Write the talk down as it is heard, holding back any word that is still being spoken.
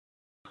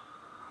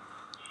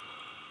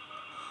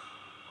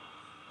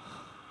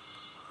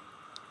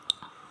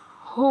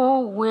Who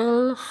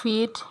will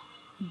feed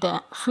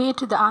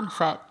the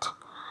আনফেড।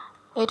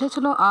 এটা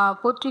ছিল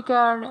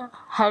পত্রিকার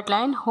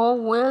headline, who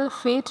will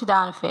feed the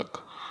আনফেড।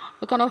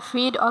 এখানে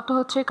ফিড অর্থ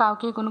হচ্ছে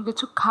কাউকে কোনো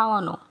কিছু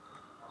খাওয়ানো।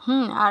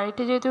 আর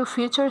এটা যেহেতু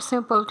ফিউচার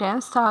সিম্পল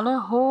টেন্স, তাহলে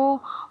হু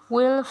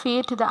উইল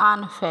ফিড দ্য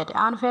আনফেড।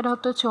 আনফেড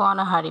হচ্ছে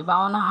অনাহারী বা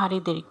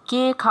অনাহারীদের।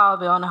 কে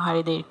খাওয়াবে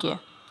অনাহারীদেরকে,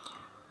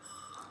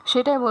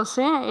 সেটাই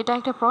বলছে। এটা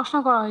একটা প্রশ্ন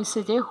করা হয়েছে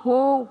যে হু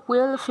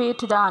উইল ফিড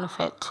দ্য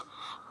আনফেড,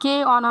 কে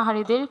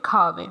অনাহারীদের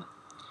খাওয়াবে।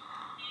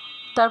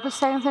 তারপর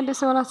সেকেন্ড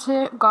সেন্টেন্সে বলা হচ্ছে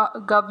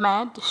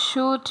গভর্নমেন্ট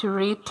শুড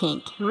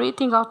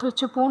রিথিঙ্ক অর্থ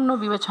হচ্ছে পূর্ণ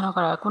বিবেচনা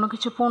করা, কোনো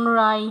কিছু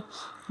পুনরায়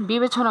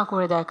বিবেচনা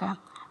করে দেখা।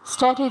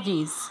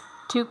 স্ট্র্যাটেজিস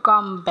টু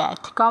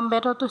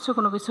কমব্যাট অর্থ হচ্ছে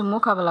কোনো কিছু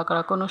মোকাবেলা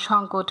করা, কোনো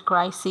সংকট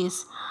ক্রাইসিস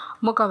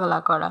মোকাবেলা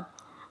করা।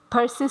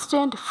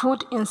 পারসিস্টেন্ট ফুড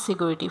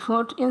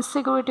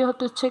ইনসিকিউরিটি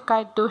হচ্ছে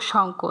খাদ্য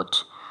সংকট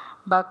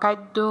বা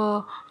খাদ্য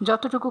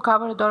যতটুকু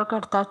খাবার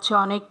দরকার তার চেয়ে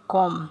অনেক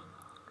কম,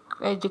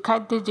 এই যে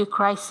খাদ্যের যে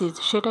ক্রাইসিস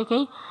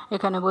সেটাকেই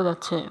এখানে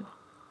বোঝাচ্ছে।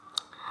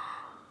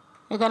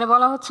 এখানে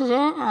বলা হচ্ছে যে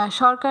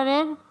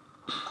সরকারের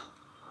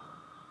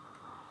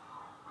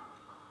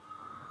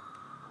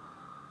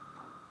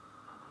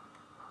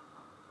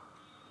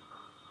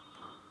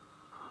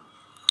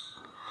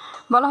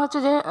বলা হচ্ছে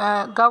যে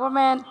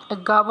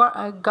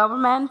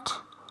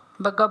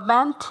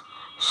government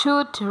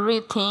should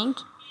rethink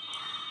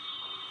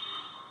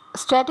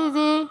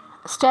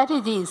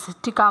strategies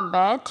two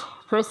combat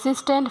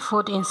persistent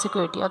food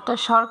insecurity. অর্থাৎ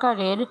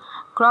সরকারের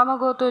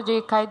ক্রমাগত যে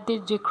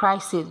খাদ্যের যে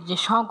ক্রাইসিস, যে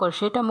সংকট,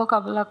 সেটা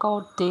মোকাবেলা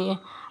করতে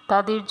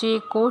তাদের যে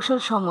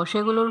কৌশলসমূহ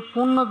সেগুলোর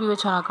পূর্ণ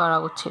বিবেচনা করা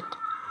উচিত।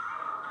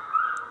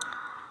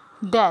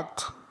 That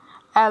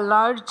a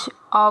large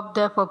of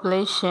the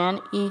population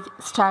is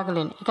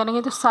struggling। এখানে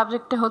কিন্তু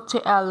সাবজেক্টটা হচ্ছে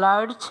a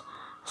large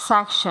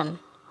section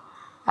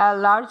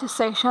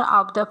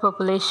of the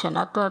population,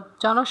 অর্থাৎ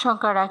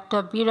জনসংখ্যার একটা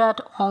বিরাট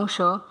অংশ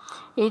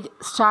is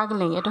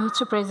struggling, এটা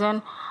হচ্ছে present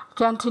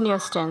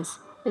continuous tense.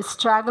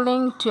 Struggling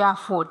to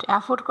afford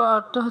করা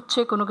অর্থ হচ্ছে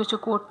কোনো কিছু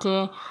করতে,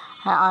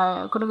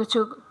 কোনো কিছু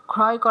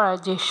ক্রয় করার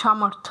যে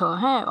সামর্থ্য,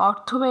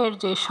 অর্থব্যয়ের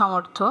যে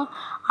সামর্থ্য,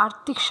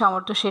 আর্থিক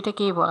সামর্থ্য,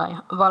 সেটাকেই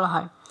বলা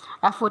হয়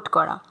অ্যাফোর্ড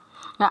করা।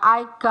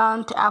 I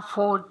can't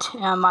afford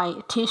my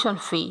tuition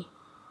fee,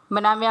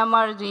 মানে আমি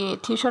আমার যে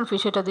টিউশন ফি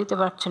সেটা দিতে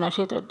পারছি না,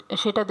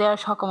 সেটা দেওয়ার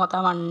সক্ষমতা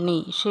আমার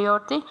নেই, সেই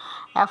অর্থে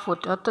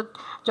অ্যাফোর্ড। অর্থাৎ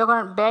যখন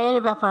ব্যয়ের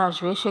ব্যাপার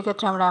আসবে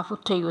সেক্ষেত্রে আমরা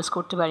অ্যাফোর্ডটা ইউজ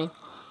করতে পারি।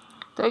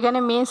 তো এখানে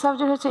মেইন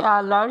সাবজেক্ট হচ্ছে a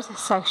large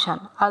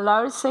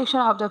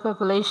section of the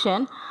population,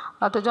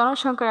 অর্থাৎ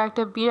জনসংখ্যার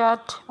একটা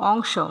বিরাট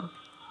অংশ,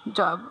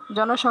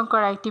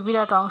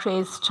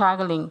 ইজ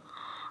স্ট্রাগলিং,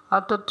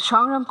 অর্থাৎ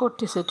সংগ্রাম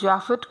করতেছে টু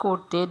অ্যাফোর্ড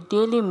করতে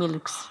ডেইলি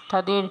মিল্কস,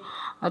 তাদের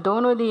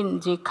দৈনন্দিন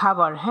যে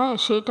খাবার,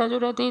 সেইটা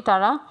জোড়াতেই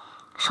তারা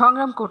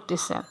সংগ্রাম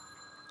করতেছে।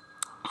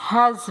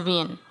 হ্যাজ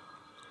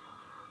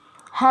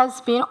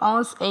বিন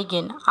অনস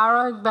এগেন, আরও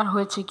একবার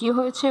হয়েছে। কি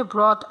হয়েছে?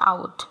 ব্রট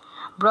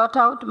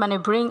আউট মানে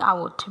ব্রিং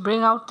আউট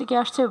থেকে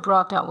আসছে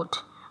ব্রট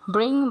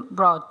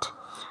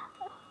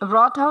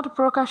আউট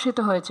প্রকাশিত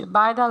হয়েছে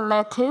বাই দ্য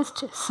লেটেস্ট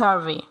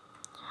সার্ভে,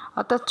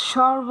 অর্থাৎ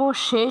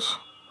সর্বশেষ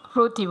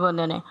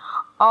প্রতিবেদনে।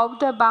 Of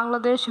the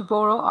Bangladesh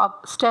bureau of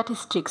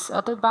statistics,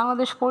 অর্থাৎ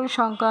বাংলাদেশ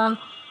পরিসংখ্যান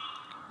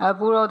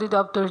ব্যুরো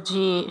অধিদপ্তর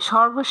যে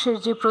সর্বশেষ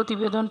যে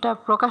প্রতিবেদনটা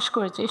প্রকাশ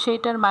করেছে,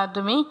 সেইটার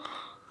মাধ্যমেই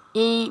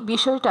এই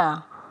বিষয়টা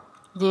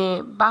যে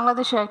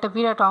বাংলাদেশের একটা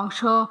বিরাট অংশ,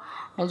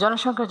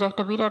 জনসংখ্যার যে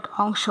একটা বিরাট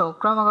অংশ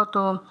ক্রমাগত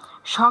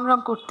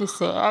সংগ্রাম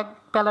করতেছে এক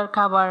বেলার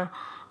খাবার,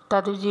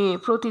 তাদের যে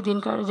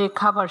প্রতিদিনকার যে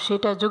খাবার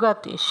সেটা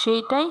জোগাতে,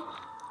 সেইটাই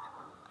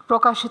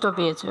প্রকাশিত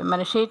পেয়েছে,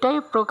 মানে সেইটাই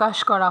প্রকাশ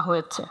করা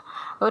হয়েছে।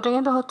 ওটা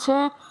কিন্তু হচ্ছে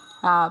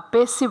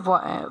passive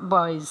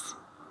voice,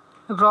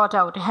 ব্রট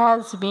out,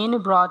 has been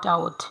ব্রট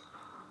out.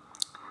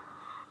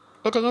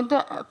 এটা কিন্তু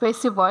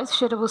পেসিভ ভয়েস,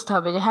 সেটা বুঝতে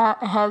হবে যে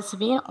হ্যাজ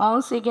বিন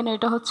অনস এগেন,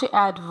 এটা হচ্ছে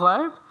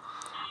অ্যাডভার্ব,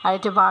 আর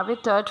এটা ভার্বের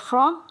থার্ড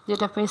ফর্ম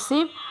যেটা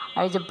পেসিভ,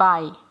 আর এই যে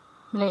বাই,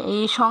 মানে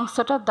এই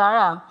সংস্থাটার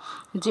দ্বারা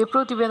যে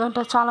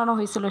প্রতিবেদনটা চালানো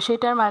হয়েছিল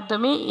সেটার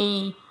মাধ্যমে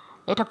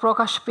এটা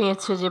প্রকাশ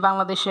পেয়েছে যে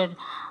বাংলাদেশের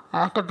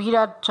একটা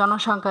বিরাট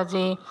জনসংখ্যা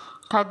যে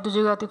খাদ্য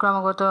জোগাতে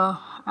ক্রমাগত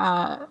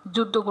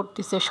যুদ্ধ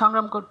করতেছে,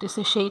 সংগ্রাম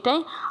করতেছে, সেইটাই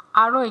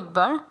আরও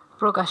একবার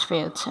প্রকাশ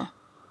পেয়েছে।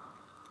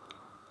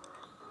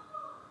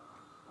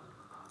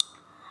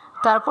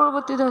 তার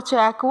পরবর্তীতে হচ্ছে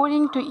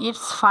অ্যাকর্ডিং টু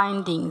ইটস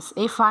ফাইন্ডিংস।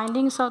 এই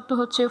ফাইন্ডিংস অর্থ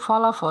হচ্ছে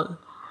ফলাফল।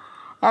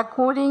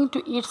 According to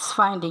its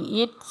finding,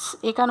 it's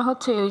এখানে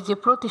হচ্ছে ওই যে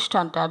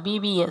প্রতিষ্ঠানটা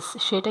বিবিএস,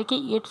 সেটাকে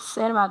ইটস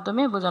এর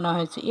মাধ্যমে বোঝানো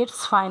হয়েছে।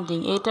 ইটস ফাইন্ডিং,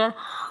 এটার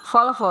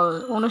ফলাফল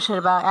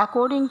অনুসারে, বা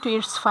অ্যাকর্ডিং টু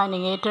ইটস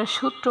ফাইন্ডিং, এটার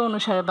সূত্র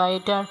অনুসারে বা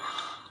এটার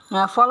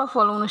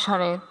ফলাফল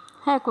অনুসারে,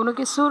 কোনো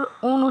কিছুর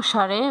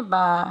অনুসারে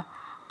বা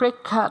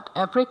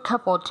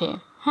প্রেক্ষাপটে,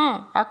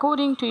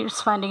 অ্যাকর্ডিং টু ইটস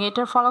ফাইন্ডিং,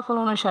 এটার ফলাফল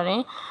অনুসারে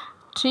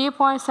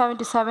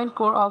 3.77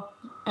 crore of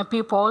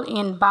people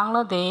in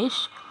Bangladesh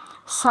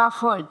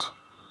suffered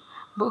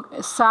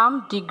some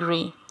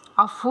degree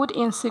of food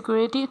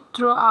insecurity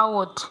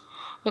throughout।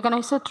 এখানে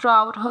হচ্ছে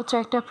throughout হচ্ছে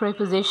একটা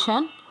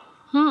preposition,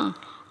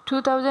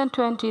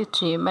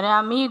 2023 মানে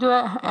আমি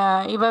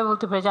এবার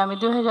বলতে পারি যে আমি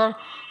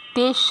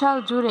 2023 সাল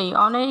জুড়েই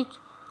অনেক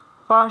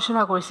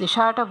পড়াশোনা করেছি,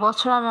 সারাটা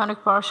বছর আমি অনেক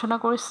পড়াশোনা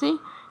করেছি,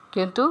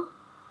 কিন্তু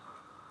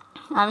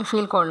আমি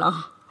ফেল করলাম।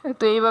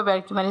 তো এইভাবে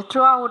আর কি, মানে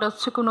থ্রু আউট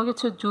হচ্ছে কোনো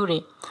কিছু জুড়ে,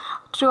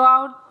 থ্রু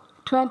আউট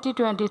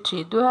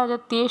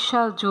 2023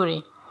 সাল জুড়ে,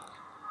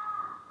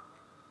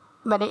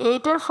 মানে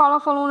এইটার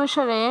ফলাফল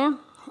অনুসারে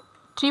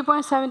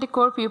 3.70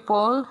 crore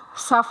পিপল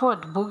সাফার্ড,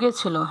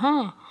 ভুগেছিল।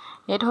 হ্যাঁ,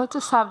 এটা হচ্ছে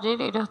সাবজেক্ট,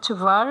 এটা হচ্ছে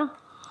verb.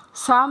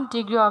 Some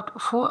degree of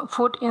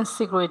food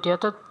insecurity,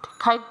 অর্থাৎ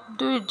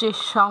খাদ্যের যে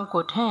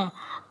সংকট, হ্যাঁ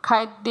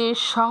খাদ্যের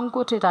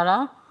সংকটে তারা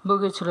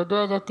ভুগেছিল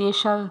 2023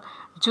 সাল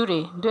জুড়ে।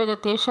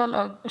 2023 সাল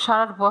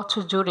সারা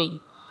বছর জুড়েই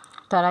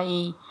তারা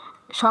এই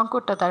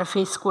সংকটটা তারা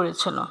ফেস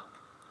করেছিল।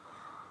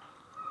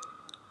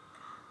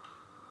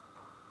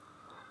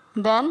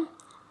 দেন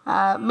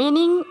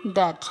মিনিং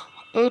দ্যাট,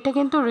 এটা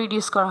কিন্তু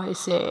রিডিউস করা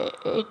হয়েছে,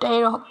 এটা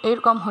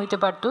এরকম হইতে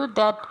পারতো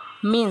দ্যাট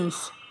মিনস,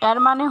 এর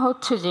মানে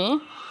হচ্ছে যে,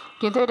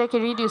 কিন্তু এটাকে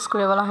রিডিউস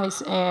করে বলা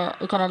হয়েছে,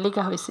 এখানে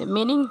লেখা হয়েছে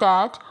meaning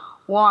that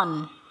 1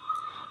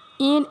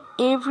 in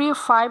every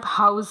 5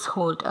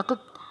 household, অর্থাৎ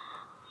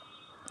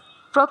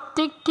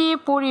প্রত্যেকটি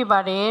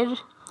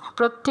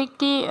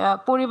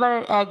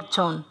পরিবারের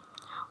একজন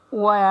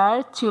ওয়ার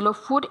ছিল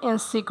ফুড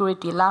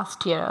ইনসিকিউরিটি লাস্ট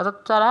ইয়ার, অর্থাৎ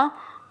তারা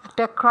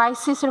একটা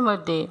ক্রাইসিসের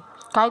মধ্যে,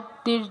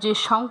 খাদ্যের যে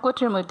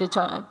সংকটের মধ্যে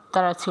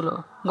তারা ছিল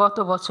গত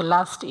বছর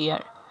লাস্ট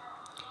ইয়ার।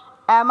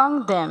 অ্যামাং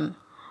দ্যাম,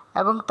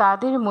 এবং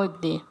তাদের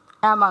মধ্যে,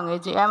 অ্যামাং, এই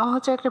যে অ্যামাং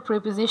হচ্ছে একটা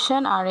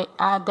প্রিপোজিশন,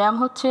 আর দ্যাম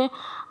হচ্ছে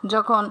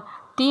যখন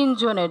 3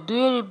 জনের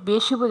 2-এর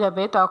বেশি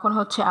বোঝাবে তখন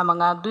হচ্ছে অ্যামাং,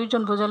 আর 2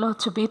 জন বোঝালে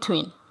হচ্ছে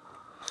between.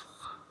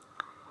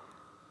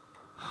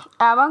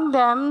 Among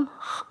them,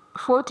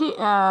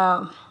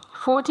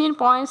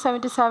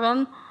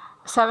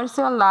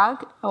 14.77 lakh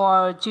or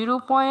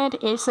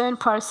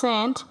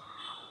 0.87%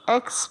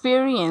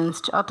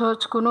 experienced, অর্থাৎ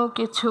কোনো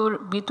কিছুর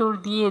ভিতর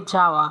দিয়ে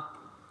যাওয়া।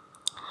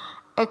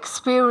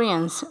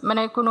 এক্সপিরিয়েন্স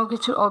মানে কোনো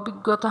কিছুর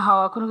অভিজ্ঞতা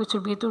হওয়া, কোনো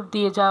কিছুর ভিতর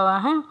দিয়ে যাওয়া,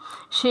 হ্যাঁ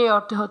সেই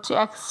অর্থে হচ্ছে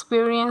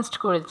এক্সপিরিয়েন্সড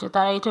করেছে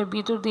তারা, এটার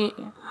ভিতর দিয়ে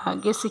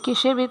গেছে,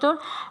 কিসের ভিতর?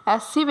 অ্যা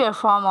সিভিয়ার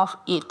ফর্ম অফ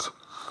ইট,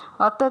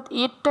 অর্থাৎ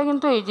ইটটা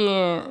কিন্তু এই যে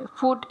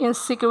ফুড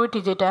ইনসিকিউরিটি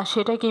যেটা,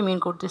 সেটাকে মিন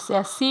করতেছে।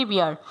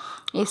 সিভিয়ার,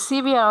 এই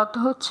সিভিয়ার অর্থ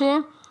হচ্ছে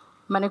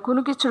মানে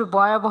কোনো কিছুর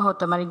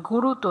ভয়াবহতা, মানে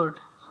গুরুতর,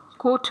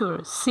 কঠোর,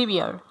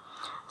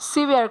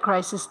 সিভিয়ার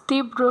ক্রাইসিস,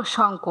 তীব্র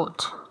সংকট।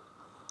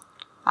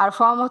 আর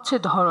ফর্ম হচ্ছে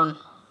ধরন,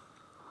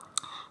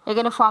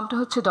 এখানে ফর্মটা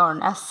হচ্ছে ধরন,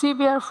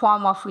 সিভিয়ার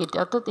ফর্ম অফ ইট,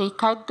 অর্থাৎ এই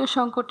খাদ্য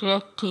সংকটের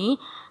একটি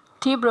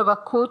তীব্র বা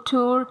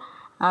কঠোর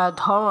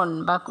ধরন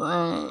বা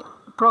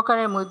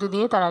প্রকারের মধ্যে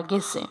দিয়ে তারা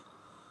গেছে।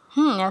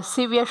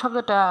 সিভিয়ার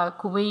শব্দটা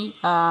খুবই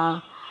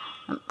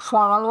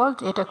ফর্মাল ওয়ার্ড,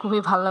 এটা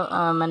খুবই ভালো,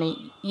 মানে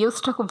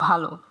ইউজটা খুব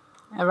ভালো,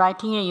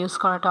 রাইটিংয়ে ইউজ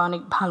করাটা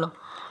অনেক ভালো।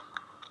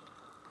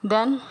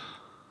 দেন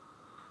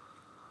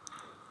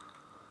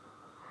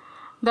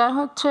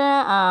হচ্ছে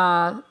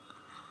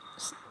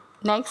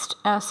নেক্সট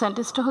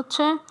সেন্টেন্সটা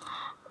হচ্ছে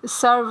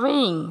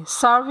সার্ভেইং।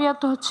 সার্ভে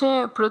তো হচ্ছে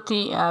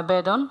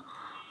প্রতিবেদন,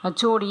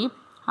 জরিপ,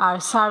 আর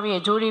সার্ভে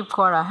জরিপ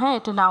করা, হ্যাঁ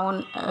এটা নাউন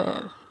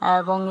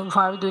এবং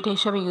ভার্ব দুইটা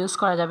হিসাবে ইউজ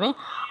করা যাবে।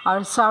 আর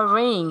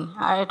সার্ভেইং,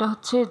 আর এটা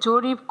হচ্ছে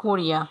জরিপ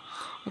করিয়া,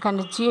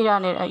 এখানে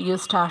জিরানের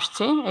ইউজটা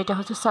আসছে, এটা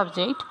হচ্ছে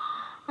সাবজেক্ট।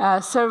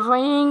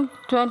 সার্ভেইং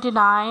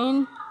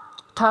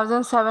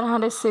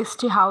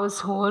 29,760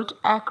 হাউসহোল্ড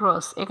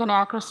অ্যাক্রস, এখানে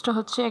অ্যাক্রসটা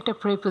হচ্ছে একটা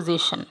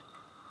প্রিপোজিশন।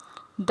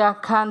 দ্য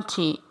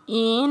কান্ট্রি,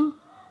 ইন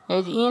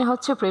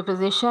হচ্ছে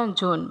প্রিপোজিশন,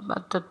 জুন,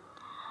 অর্থাৎ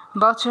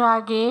বছর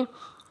আগে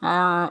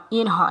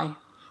ইন হয়।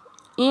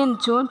 ইন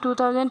জুন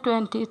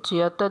 2023,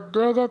 অর্থাৎ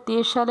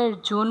 2023 সালের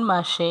জুন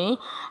মাসে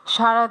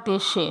সারা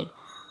দেশের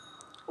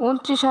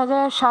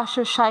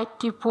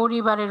 29,760টি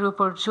পরিবারের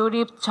উপর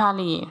জরিপ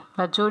চালিয়ে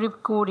বা জরিপ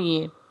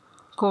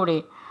করে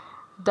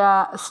the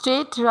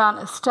state run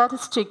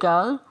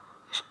statistical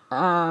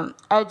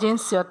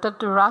agency, অর্থাৎ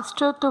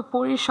রাষ্ট্রীয়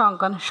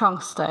পরিসংখ্যান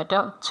সংস্থা, এটা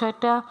হচ্ছে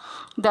একটা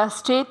the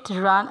state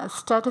run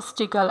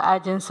statistical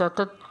agency,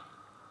 অর্থাৎ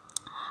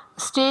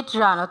স্টেট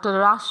রান অর্থাৎ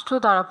রাষ্ট্র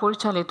দ্বারা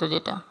পরিচালিত,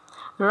 যেটা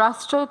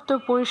রাষ্ট্রায়ত্ত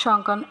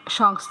পরিসংখ্যান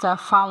সংস্থা।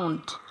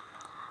 ফাউন্ড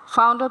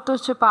অর্থ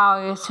হচ্ছে পাওয়া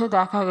গেছে,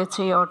 দেখা গেছে,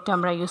 এই অর্থে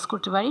আমরা ইউজ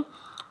করতে পারি।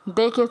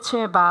 দেখেছে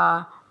বা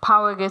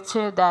পাওয়া গেছে,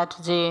 দ্যাট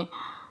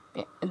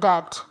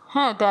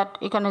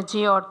এখানে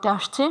যে অর্থে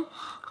আসছে।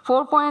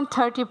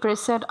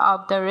 4.30% অফ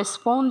দ্য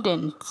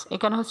রেসপন্ডেন্টস,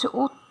 এখানে হচ্ছে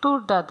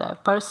উত্তরদাতা,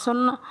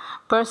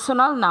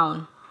 পার্সোনাল নাউন,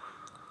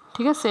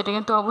 ঠিক আছে, এটা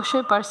কিন্তু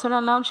অবশ্যই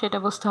পার্সোনাল নাউন, সেটা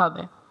বুঝতে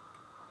হবে।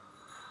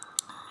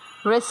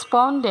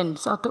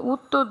 রেসপন্ডেন্টস অর্থাৎ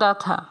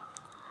উত্তরদাতা।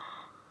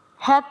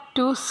 হ্যাড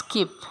টু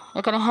স্কিপ,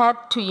 এখানে হ্যাড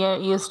টু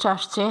ইউজটা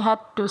আসছে,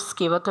 হ্যাড টু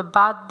স্কিপ অর্থাৎ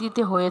বাদ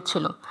দিতে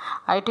হয়েছিল,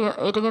 আর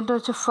এটা কিন্তু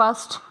হচ্ছে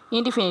ফার্স্ট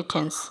ইনডিফিনিট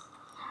টেন্স।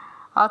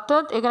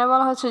 অর্থাৎ এখানে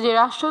বলা হচ্ছে যে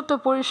রাষ্ট্রীয়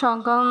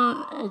পরিসংখ্যান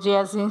যে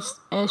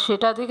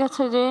সেটা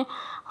দেখেছে যে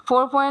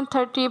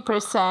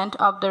 4.30%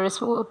 of the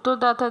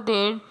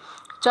উত্তরদাতাদের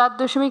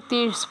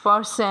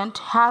 4.30%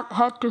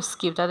 had to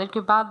skip, তাদেরকে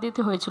বাদ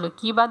দিতে হয়েছিল।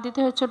 কি বাদ দিতে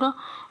হয়েছিল?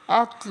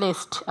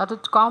 অ্যাটলিস্ট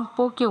অর্থাৎ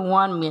কমপক্ষে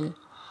 1 মিল,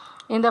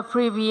 in the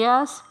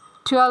previous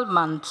 12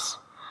 months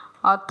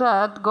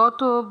অর্থাৎ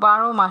গত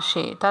 12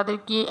 মাসে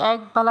তাদেরকে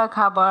একবেলা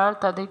খাবার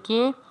তাদেরকে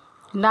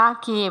না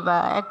খেয়ে বা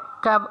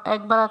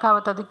একবেলা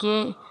খাবার তাদেরকে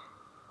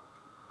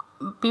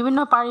বিভিন্ন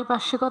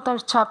পারিপার্শ্বিকতার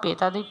চাপে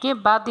তাদেরকে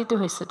বাদ দিতে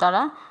হয়েছে।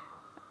 তারা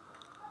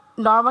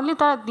নর্মালি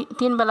তারা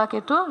 3 বেলা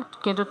খেত,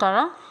 কিন্তু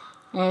তারা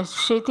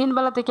সেই 3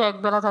 বেলা থেকে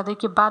একবেলা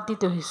তাদেরকে বাদ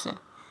দিতে হয়েছে,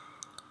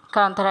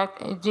 কারণ তারা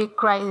যে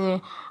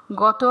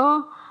গত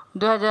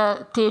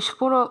 2023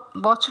 পুরো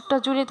বছরটা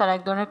জুড়ে তারা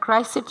এক ধরনের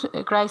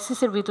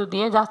ক্রাইসিসের ভিতর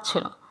দিয়ে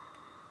যাচ্ছিল।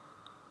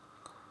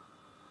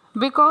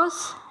 বিকজ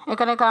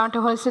এখানে কারণটা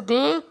হয়েছে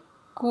they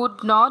could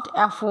not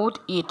afford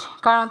it,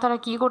 কারণ তারা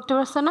কি করতে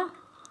পারছে না,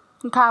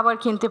 খাবার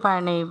কিনতে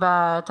পারে নাই বা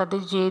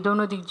তাদের যে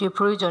দৈনন্দিন যে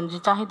প্রয়োজন যে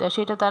চাহিদা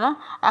সেটা তারা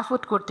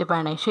অ্যাফোর্ড করতে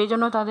পারে নাই, সেই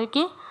জন্য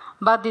তাদেরকে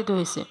বাদ দিতে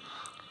হয়েছে।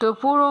 তো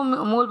পুরো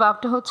মূল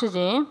ভাবটা হচ্ছে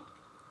যে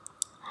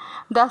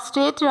the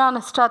state-run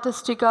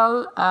statistical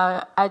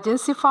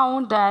agency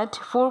found that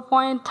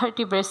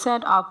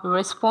 4.30% of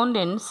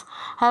respondents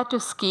had to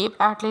skip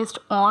at least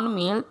one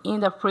meal in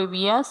the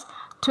previous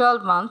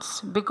 12 months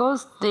because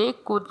they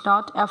could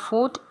not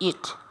afford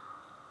it.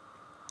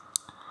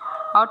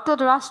 অর্থাৎ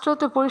রাষ্ট্রীয়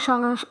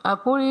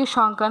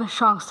পরিসংখ্যান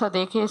সংস্থা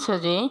দেখিয়েছে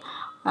যে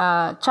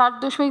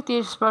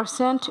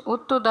 4.30%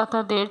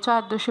 উত্তরদাতাদের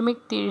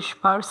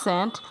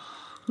 4.30%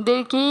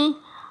 দেরকেই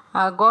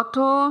গত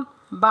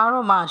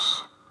 12 মাস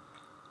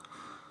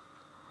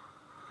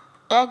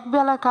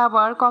একবেলা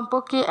খাবার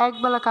কমপক্ষে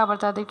একবেলা খাবার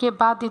তাদেরকে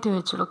বাদ দিতে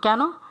হয়েছিল।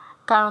 কেন?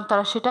 কারণ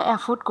তারা সেটা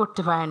অ্যাফোর্ড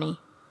করতে পারেনি।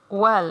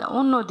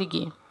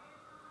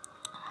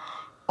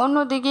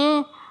 অন্যদিকে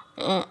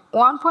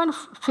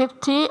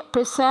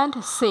 1.50%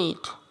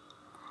 সেট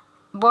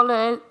বলে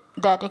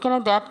দ্যাট, এখানে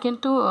দ্যাট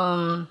কিন্তু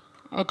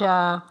এটা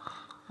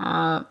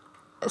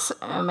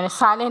মানে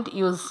সাইলেন্ট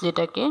ইউজ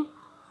যেটাকে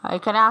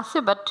এখানে আছে,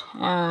 বাট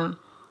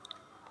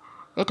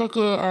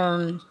এটাকে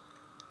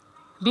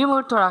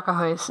বিমূর্ত রাখা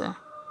হয়েছে।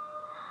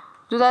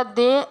 to that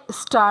they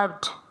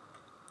starved.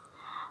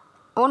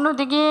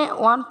 অন্যদিকে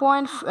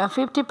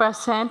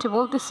 1.50%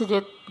 বলতেছে যে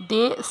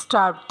they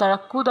starved, তারা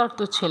ক্ষুধার্ত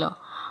ছিল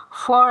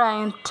for an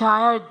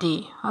entire day,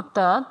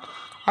 অর্থাৎ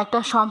একটা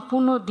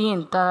সম্পূর্ণ দিন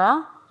তারা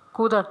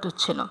ক্ষুধার্ত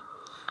ছিল।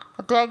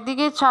 তো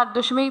একদিকে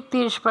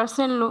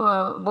 4.30%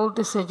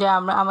 বলতেছে যে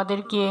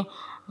আমাদেরকে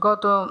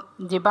গত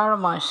যে 12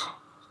 মাস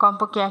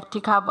কমপক্ষে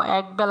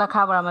একবেলা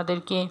খাবার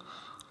আমাদেরকে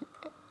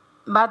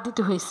বাদ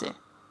দিতে হয়েছে,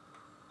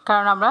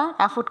 কারণ আমরা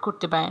অ্যাফোর্ড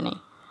করতে পারিনি।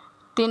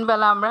 3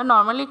 বেলা আমরা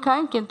নর্মালি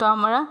খাই, কিন্তু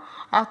আমরা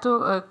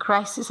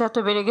ক্রাইসিস এত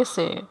বেড়ে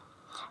গেছে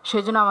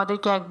সেই জন্য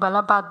আমাদেরকে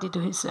একবেলা বাদ দিতে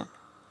হয়েছে।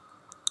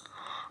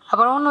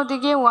 আবার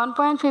অন্যদিকে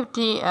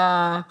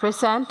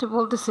 1.50%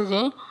 বলতেছে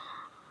যে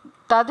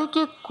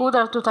তাদেরকে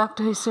ক্ষুধার্ত থাকতে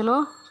হয়েছিল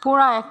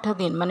পুরা একটা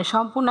দিন, মানে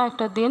সম্পূর্ণ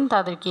একটা দিন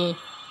তাদেরকে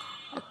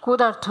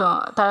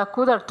তারা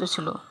ক্ষুধার্ত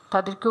ছিল,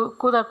 তাদেরকে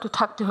ক্ষুধার্ত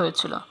থাকতে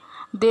হয়েছিল।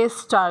 দে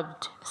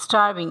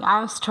স্টার্ভিং, আই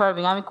এম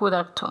স্টার্ভিং, আমি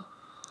ক্ষুধার্ত।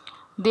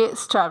 দে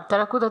স্টার্ভ,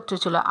 তারা ক্ষুধার্ত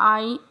ছিল।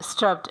 আই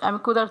স্টার্ভড, আমি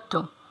ক্ষুধার্ত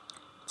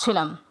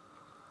ছিলাম।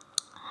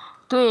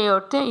 তো এই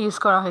অর্থে ইউজ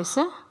করা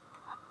হয়েছে।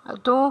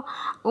 তো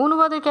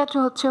অনুবাদের ক্ষেত্রে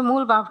হচ্ছে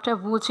মূল ভাবটা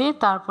বুঝে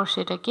তারপর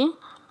সেটাকে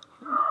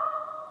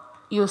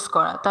ইউজ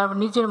করা, তারপর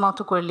নিজের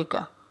মতো করে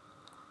লেখা,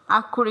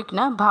 আক্ষরিক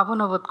না,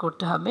 ভাবনাবোধ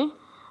করতে হবে।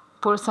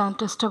 পুরো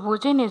সেন্টেন্সটা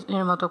বুঝে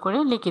নিজের মতো করে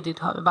লিখে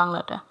দিতে হবে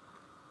বাংলাটা।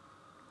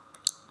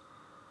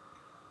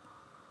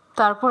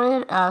 তারপরে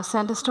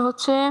সেন্টেন্সটা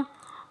হচ্ছে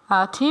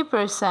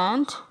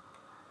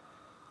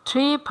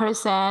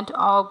 3%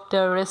 of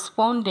the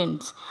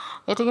respondents,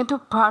 এটা কিন্তু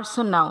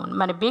পার্সন নাউন,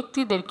 মানে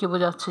ব্যক্তিদেরকে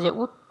বোঝাচ্ছে যে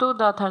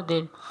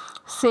উত্তরদাতাদের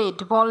সেট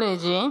বলে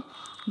যে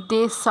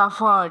দে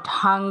suffered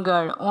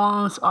hunger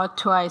once or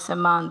twice a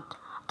month,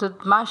 তো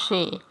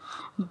মাসে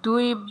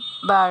 2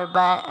 বার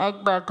বা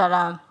একবার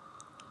তারা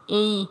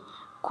এই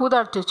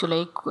ক্ষুধার্ত ছিল,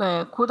 এই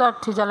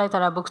ক্ষুধার্থ জ্বালায়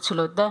তারা ভুগছিল।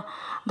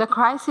 দ্য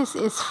ক্রাইসিস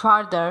ইজ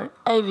ফার্দার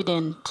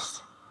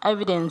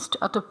এভিডেন্সড,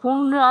 অর্থাৎ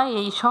পুনরায়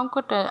এই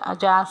সংকটটা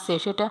যা আছে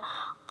সেটা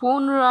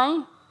পুনরায়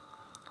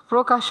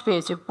প্রকাশ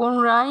পেয়েছে,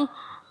 পুনরায়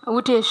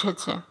উঠে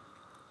এসেছে।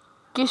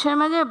 কিসের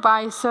মাঝে?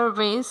 বাই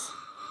সার্ভিস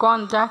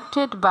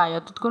কন্ডাক্টেড বাই,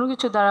 অর্থাৎ কোনো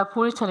কিছু দ্বারা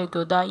পরিচালিত,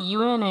 দ্য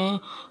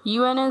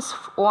ইউএনএস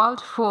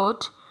ওয়ার্ল্ড ফুড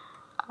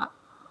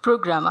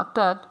প্রোগ্রাম,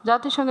 অর্থাৎ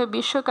জাতিসংঘের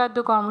বিশ্ব খাদ্য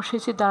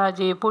কর্মসূচি দ্বারা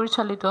যে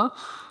পরিচালিত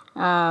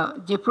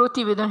যে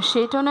প্রতিবেদন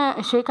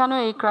সেখানেও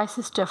এই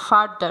ক্রাইসিসটা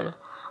ফার্দার,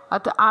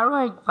 অর্থাৎ আরও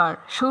একবার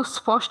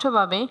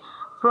সুস্পষ্টভাবে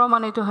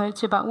প্রমাণিত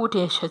হয়েছে বা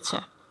উঠে এসেছে।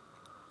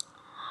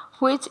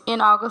 Which in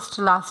August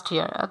last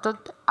year, অর্থাৎ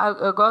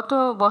গত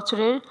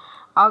বছরের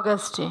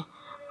আগস্টে,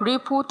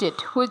 রিপোর্টেড,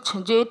 হুইচ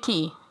যেটি,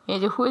 এই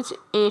যে হুইচ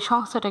এই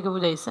সংস্থাটাকে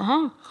বুঝাইছে,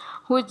 হ্যাঁ,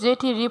 হুইচ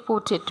যেটি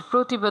রিপোর্টেড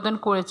প্রতিবেদন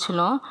করেছিল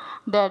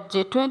দ্যাট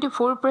যে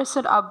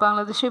 24% of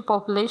Bangladeshi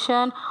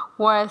population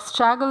war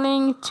struggling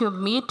to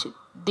meet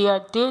there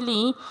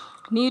daily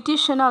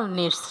nutritional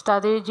needs,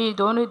 তাদের যে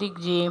দৈনন্দিন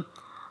যে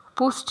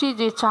পুষ্টি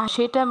যে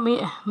সেটা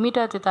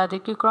মেটাতে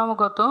তাদেরকে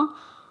ক্রমাগত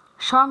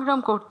সংগ্রাম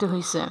করতে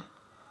হয়েছে।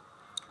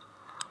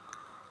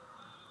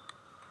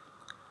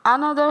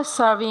 Another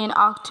survey in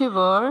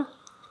October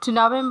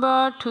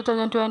November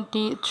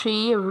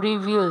 2023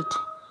 revealed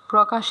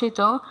প্রকাশিত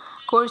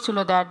করেছিল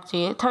that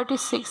যে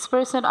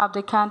 36% of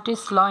the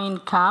country's low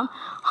income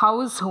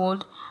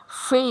household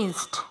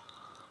faced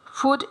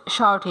food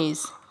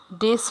shortage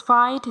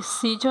despite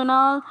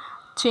seasonal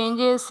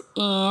changes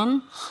in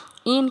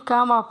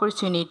income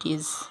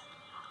opportunities.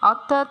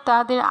 অর্থাৎ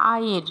তাদের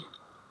আয়ের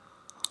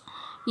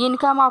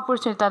ইনকাম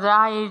অপরচুনিটি, তাদের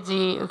আয়ের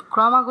যে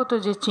ক্রমাগত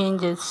যে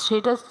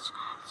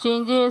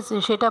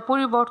সেটা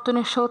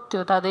পরিবর্তনের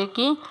সত্ত্বেও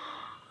তাদেরকে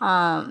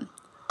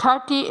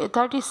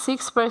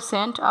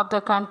 36% of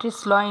the countries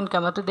low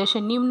income, অর্থাৎ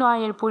দেশের নিম্ন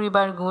আয়ের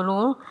পরিবারগুলো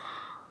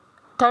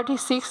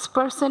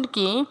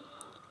 36%কে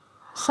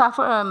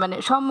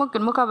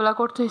মোকাবেলা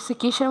করতে হয়েছে।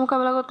 কিসের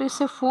মোকাবেলা করতে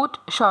হয়েছে? ফুড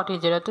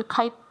শর্টেজের, অর্থাৎ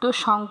খাদ্য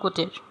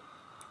সংকটের।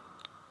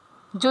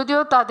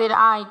 যদিও তাদের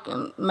আয়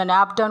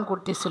আপ ডাউন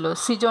করতেছিল,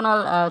 সিজনাল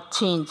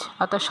চেঞ্জ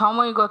অর্থাৎ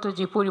সময়গত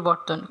যে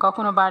পরিবর্তন,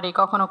 কখনো বাড়ে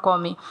কখনো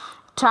কমে,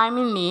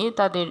 টাইমলি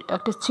তাদের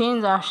একটা চেঞ্জ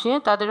আসে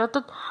তাদের,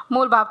 অর্থাৎ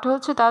মূল ভাবটা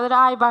হচ্ছে তাদের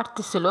আয়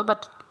বাড়তেছিল,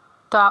 বাট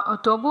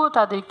তবুও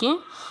তাদেরকে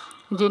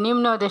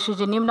দেশের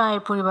যে নিম্ন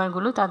আয়ের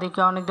পরিবারগুলো তাদেরকে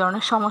অনেক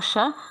ধরনের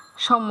সমস্যার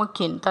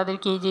সম্মুখীন,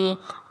 তাদেরকে এই যে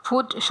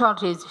ফুড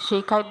শর্টেজ,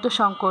 সেই খাদ্য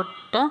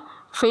সংকটটা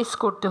ফেস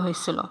করতে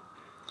হয়েছিল।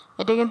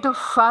 এটা কিন্তু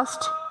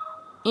first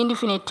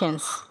indefinite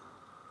tense.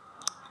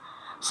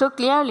 So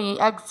clearly,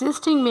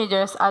 existing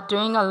measures are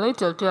doing a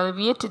little to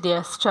alleviate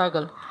their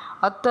struggle.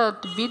 অর্থাৎ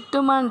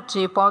বিদ্যমান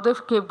যে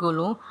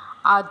পদক্ষেপগুলো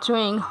are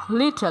doing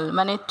little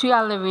to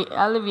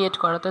alleviate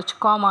করা, অর্থাৎ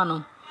কমানো,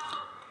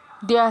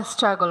 their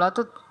struggle,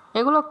 অর্থাৎ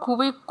এগুলো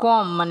খুবই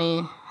কম,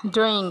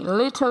 doing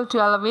little to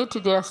alleviate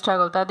their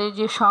struggle, তাদের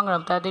যে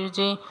সংগ্রাম,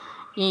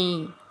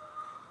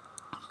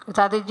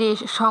 তাদের যে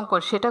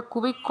সংকট, সেটা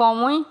খুবই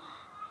কমাই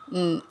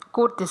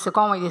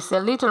দিচ্ছে।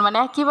 লিটল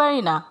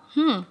একেবারেই না,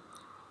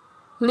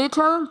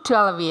 little to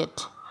alleviate.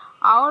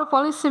 Our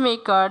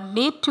policymaker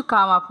need to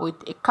come up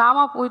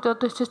with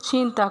অর্থ হচ্ছে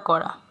চিন্তা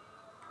করা,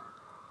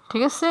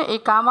 ঠিক আছে? এই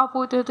come up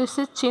with অর্থ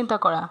হচ্ছে চিন্তা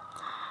করা।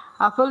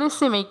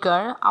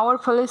 our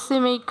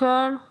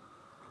policymaker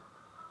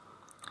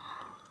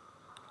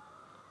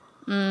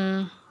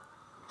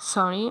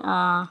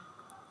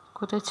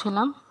কোথায়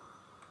ছিলাম?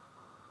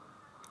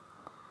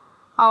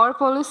 our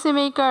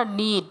policymaker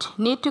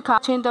need to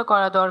চিন্তা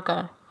করা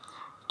দরকার।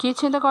 কি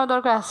চিন্তা করা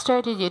দরকার?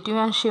 স্ট্র্যাটেজি টু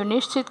এনশিওর,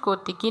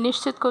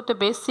 নিশ্চিত করতে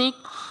basic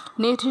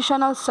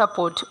nutritional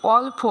support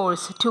all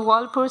porch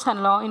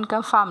and low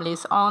income families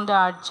on the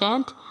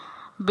urgent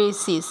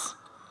basis,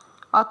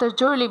 অর্থাৎ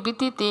জরুরি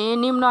ভিত্তিতে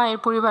নিম্ন আয়ের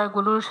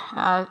পরিবারগুলোর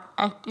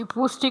একটি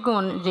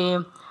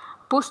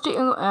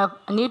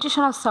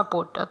নিউট্রিশনাল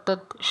সাপোর্ট, অর্থাৎ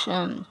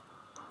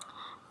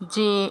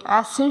যে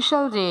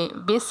এসেনশিয়াল যে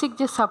বেসিক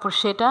যে সাপোর্ট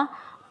সেটা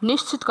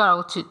নিশ্চিত করা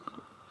উচিত।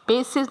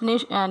 Basic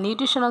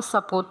nutritional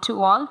support to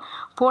all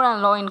poor and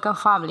low-income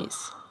families.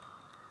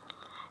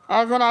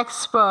 As an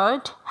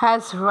expert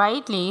has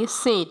rightly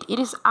said, it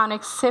is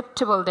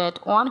unacceptable that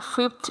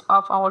 1/5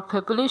 of our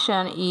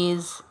population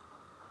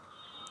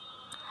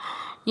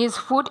is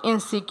food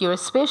insecure,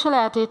 especially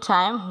at a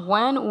time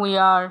when we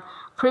are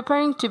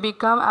preparing to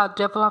become a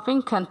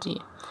developing country.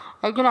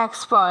 একজন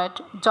expert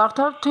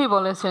যথার্থই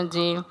বলেছেন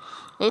যে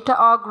এটা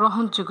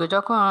অগ্রহণযোগ্য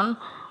যখন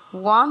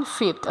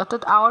 1/5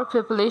 অর্থাৎ our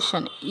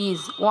population is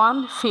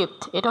 1/5,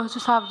 এটা হচ্ছে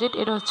সাবজেক্ট,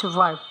 এটা হচ্ছে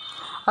ভার্ব,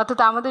 অর্থাৎ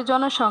আমাদের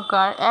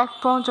জনসংখ্যার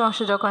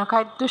 1/5 যখন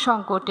খাদ্য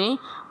সংকটে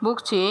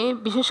ভুগছে,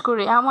 বিশেষ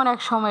করে এমন এক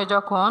সময়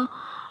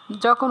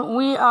যখন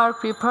we are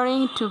preparing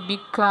to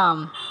become,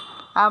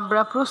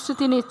 আমরা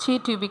প্রস্তুতি নিচ্ছি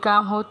টু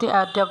বিকাম হতে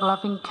আর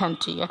ডেভেলপিং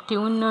কান্ট্রি, একটি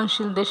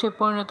উন্নয়নশীল দেশে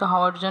পরিণত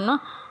হওয়ার জন্য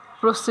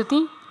প্রস্তুতি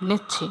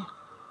নিচ্ছি।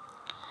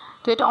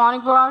 তো এটা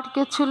অনেক বড়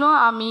আর্টিকেল ছিল,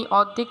 আমি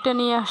অর্ধেকটা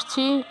নিয়ে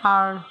আসছি,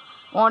 আর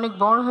অনেক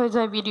বড় হয়ে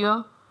যায় ভিডিও,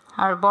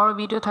 আর বড়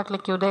ভিডিও থাকলে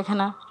কেউ দেখে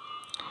না।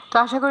 তো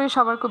আশা করি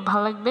সবার খুব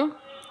ভালো লাগবে।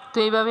 তো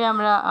এইভাবে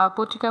আমরা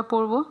পত্রিকা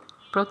পড়ব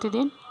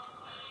প্রতিদিন,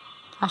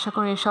 আশা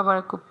করি সবার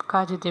খুব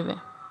কাজে দেবে।